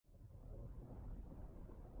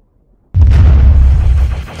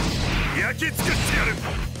き尽くしてやる。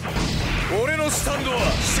俺のスタンドは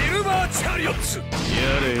シルバーチャリオッツ。や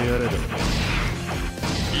れやれだ。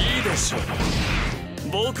いいでしょう。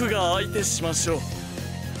僕が相手しましょう。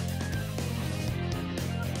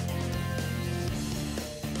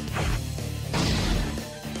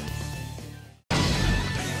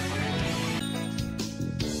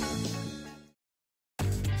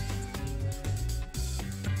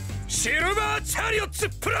シルバーチャリオッツ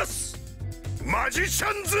プラスマジシャ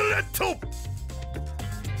ンズレッド。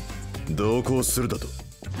同行するだと。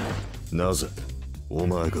なぜお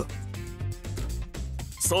前が。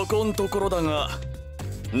そこんところだが、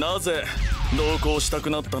なぜ同行したく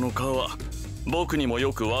なったのかは僕にも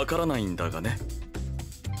よくわからないんだがね。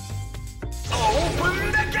オープ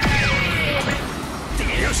ンだけ。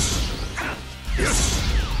よしよし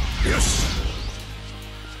よし。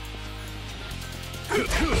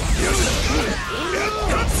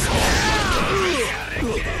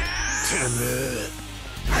てめえ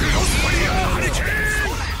ロスファイアーハリケーン。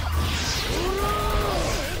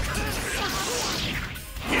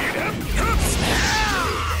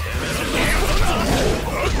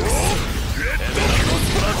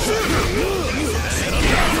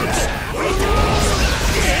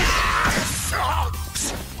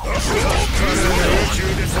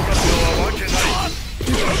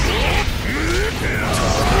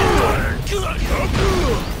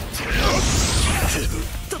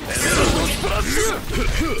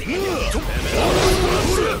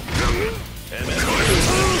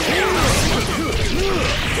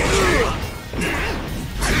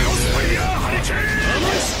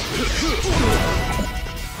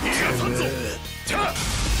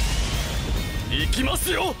行きま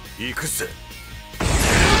すよ。行くぜ。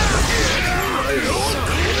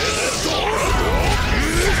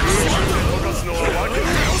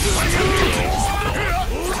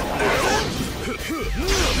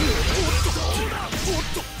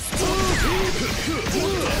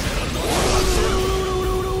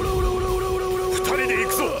二人で行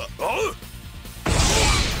くぞ。おう。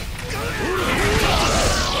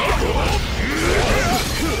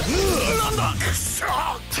なんだ。くそ。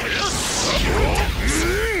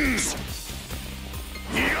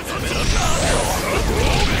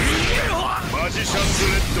マジシャンズ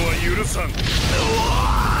レッドは許さん。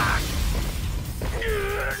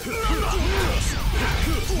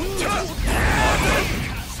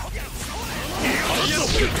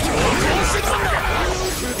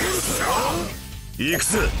行く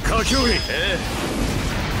ぜ、下級員。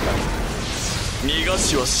逃が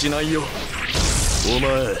しはしないよ。お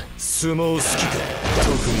前相撲好きか。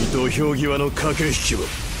特に土俵際の駆け引きを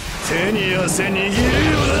手に汗握るよ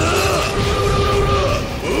な。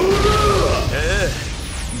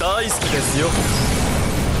大好きですよ。こ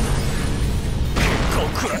う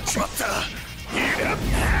食らっちまった。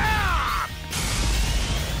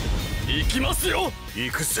行きますよ。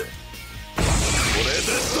行くぜ。これ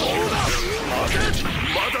でどうだ。待て。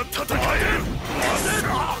まだ戦える。待て。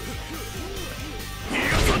逃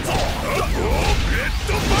がさんぞ。レッド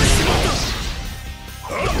バイスマンだ。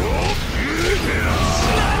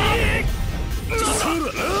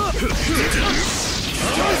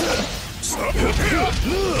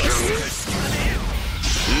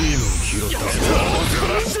いいの拾った。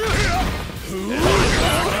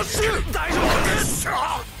大丈夫です。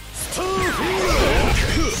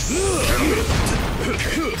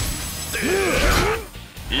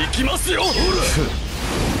行きますよ。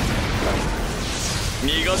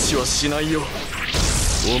逃がしはしないよ。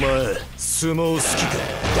お前相撲好きか。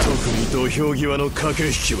特に土俵際の駆け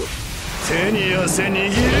引きを手に汗握るよ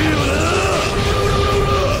な。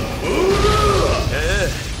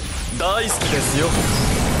大好きですよ。こ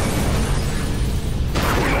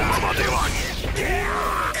のままでは。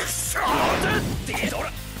くそ。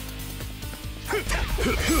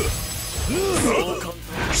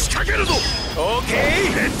仕掛けるぞ。オーケ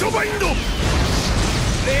ー。レッドバインド。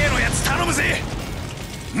例のやつ頼むぜ。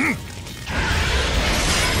うん。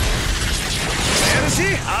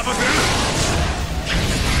LC アブドゥル。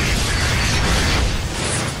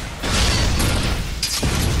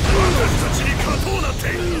私たちに勝とうなんて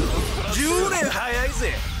10年早いぜ。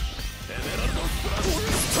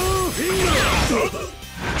スターフィンガー。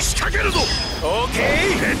仕掛けるぞ。オーケー。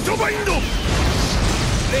レッドバインド。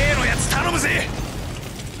例のやつ頼むぜ。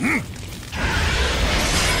うん。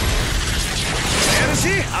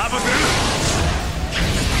LC アブドゥル。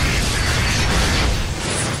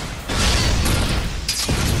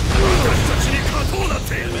私たちに勝とうなんて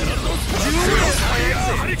10年早いぜ。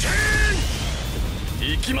ハリケー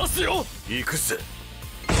ン。行きますよ。行くぜ。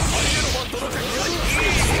ハリエのバットの展開。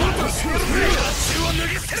私は脱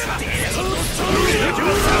ぎ捨てれば。行きま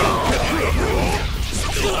すよ。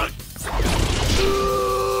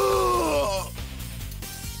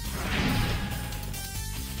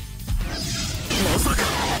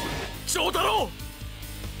長太郎。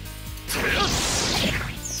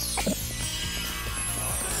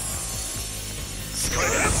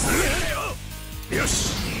よ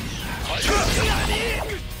し。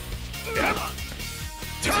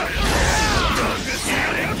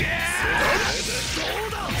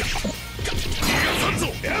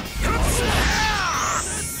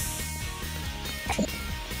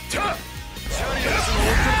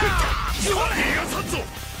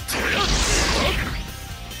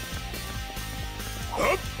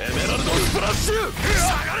エメラルドスプラッシュ。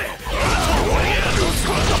下がれ。エメラルドスプ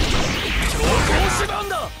ラッシュ。強行手段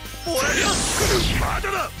だ。俺がまだ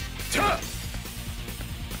だ。ク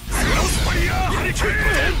ロスファイヤーハリケーン。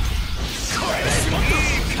これでしまった。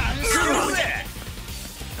来るぜ。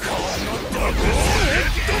このドゴーヘッ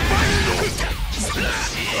ドバインド。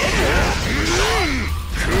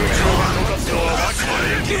空調が溶かすのは分かる。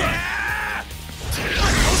クロ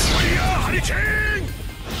スファイヤーハリケーン。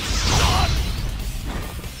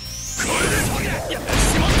これでやってし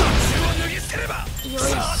まった。血を脱ぎ捨てれば。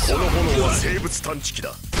この炎は生物探知機だ。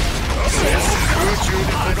空中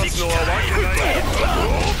で溶かすのはわけない。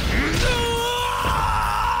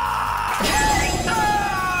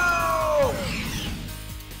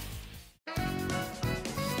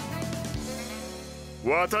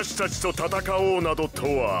私たちと戦おうなどと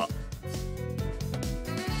は。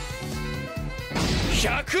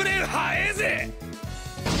100年早えぜ。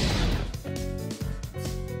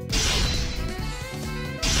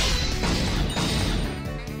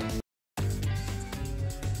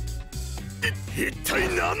一体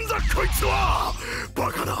なんだこいつは。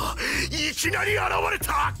バカだ、いきなり現れ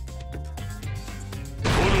た。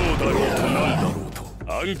炎だろうと何だろうと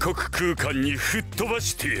暗黒空間に吹っ飛ば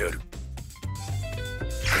してやる。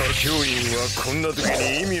歌教員はこんな時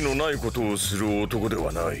に意味のないことをする男で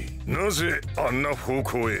はない。なぜあんな方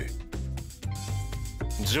向へ。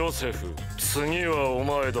ジョセフ、次はお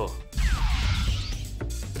前だ。オー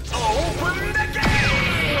プンだけ。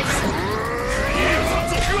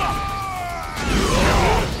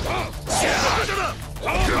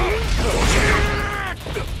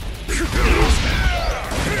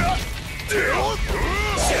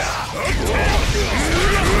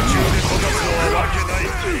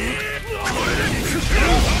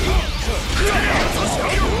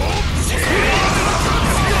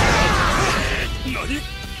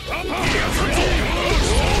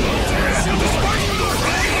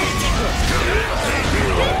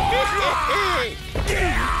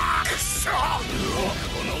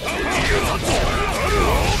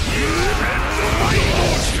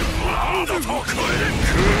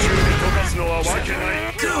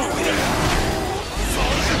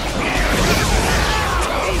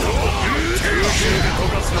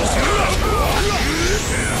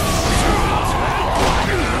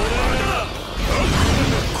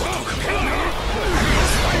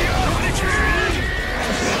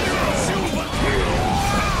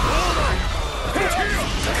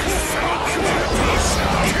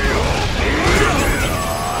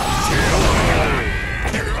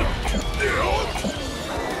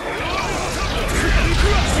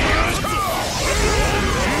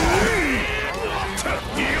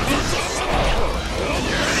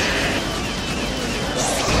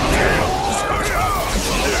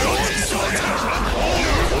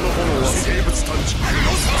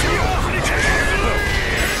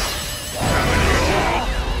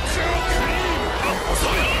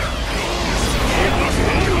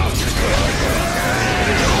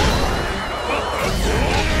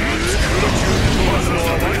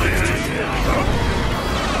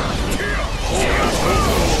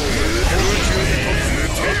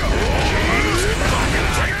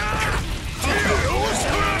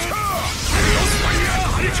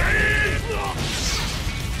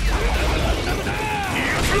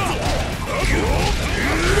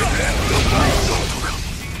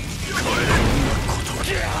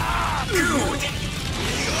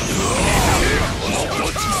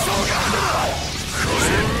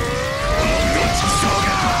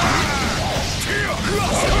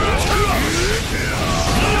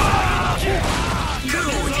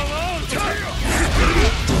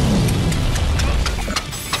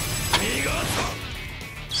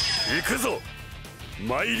行くぞ。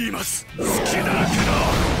参ります。好きだけど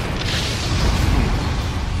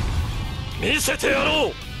見せてや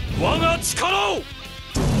ろう、我が力を。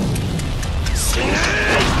死ね。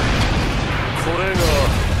これが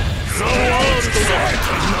ザ・ワールドだ。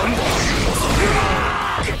何だというのだ。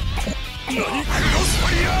何、クロスファ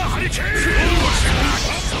イヤーハリケーン。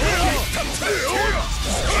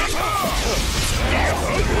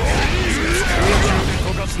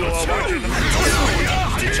溶かすのはわけない。クロスファイヤー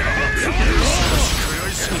ハリケー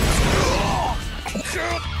ン。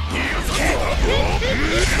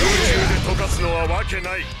溶かすのはわけ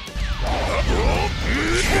ない。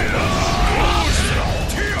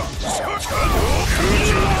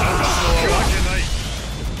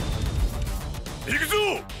行くぞ。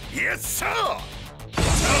イエスサー。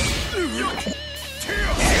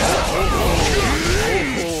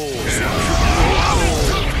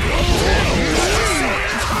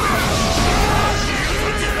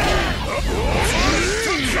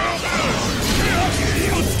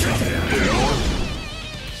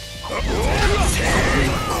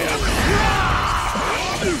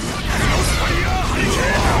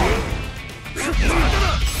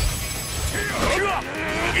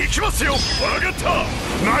行きますよ。わかった。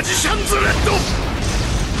マジシャンズレッド。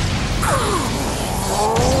ア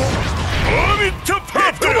ーミットパ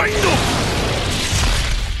ープルマインド。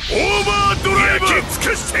オーバードライバー。焼き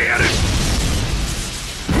尽くしてやる。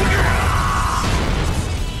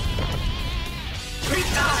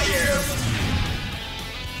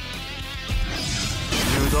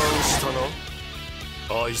油断したな。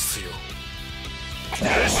アイスよ。飯で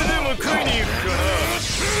も食いに行くかな。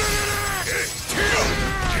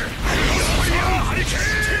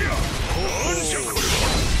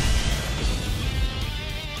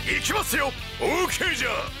行きますよ。オーケーじゃ。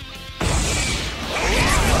こ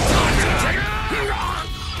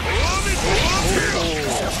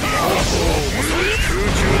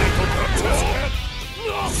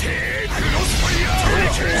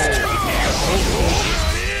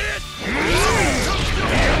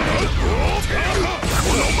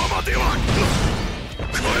のままでは。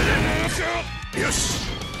よし。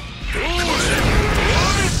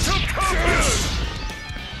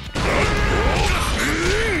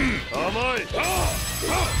甘い。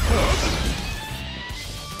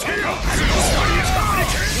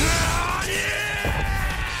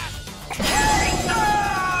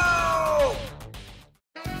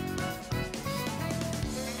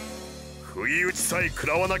不意打ちさえ食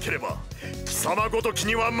らわなければ貴様ごとき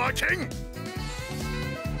には負けん。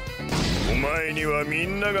お前にはみ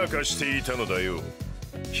んなが貸していたのだよ。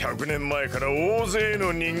100年前から大勢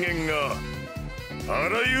の人間があ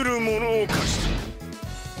らゆるものを貸した。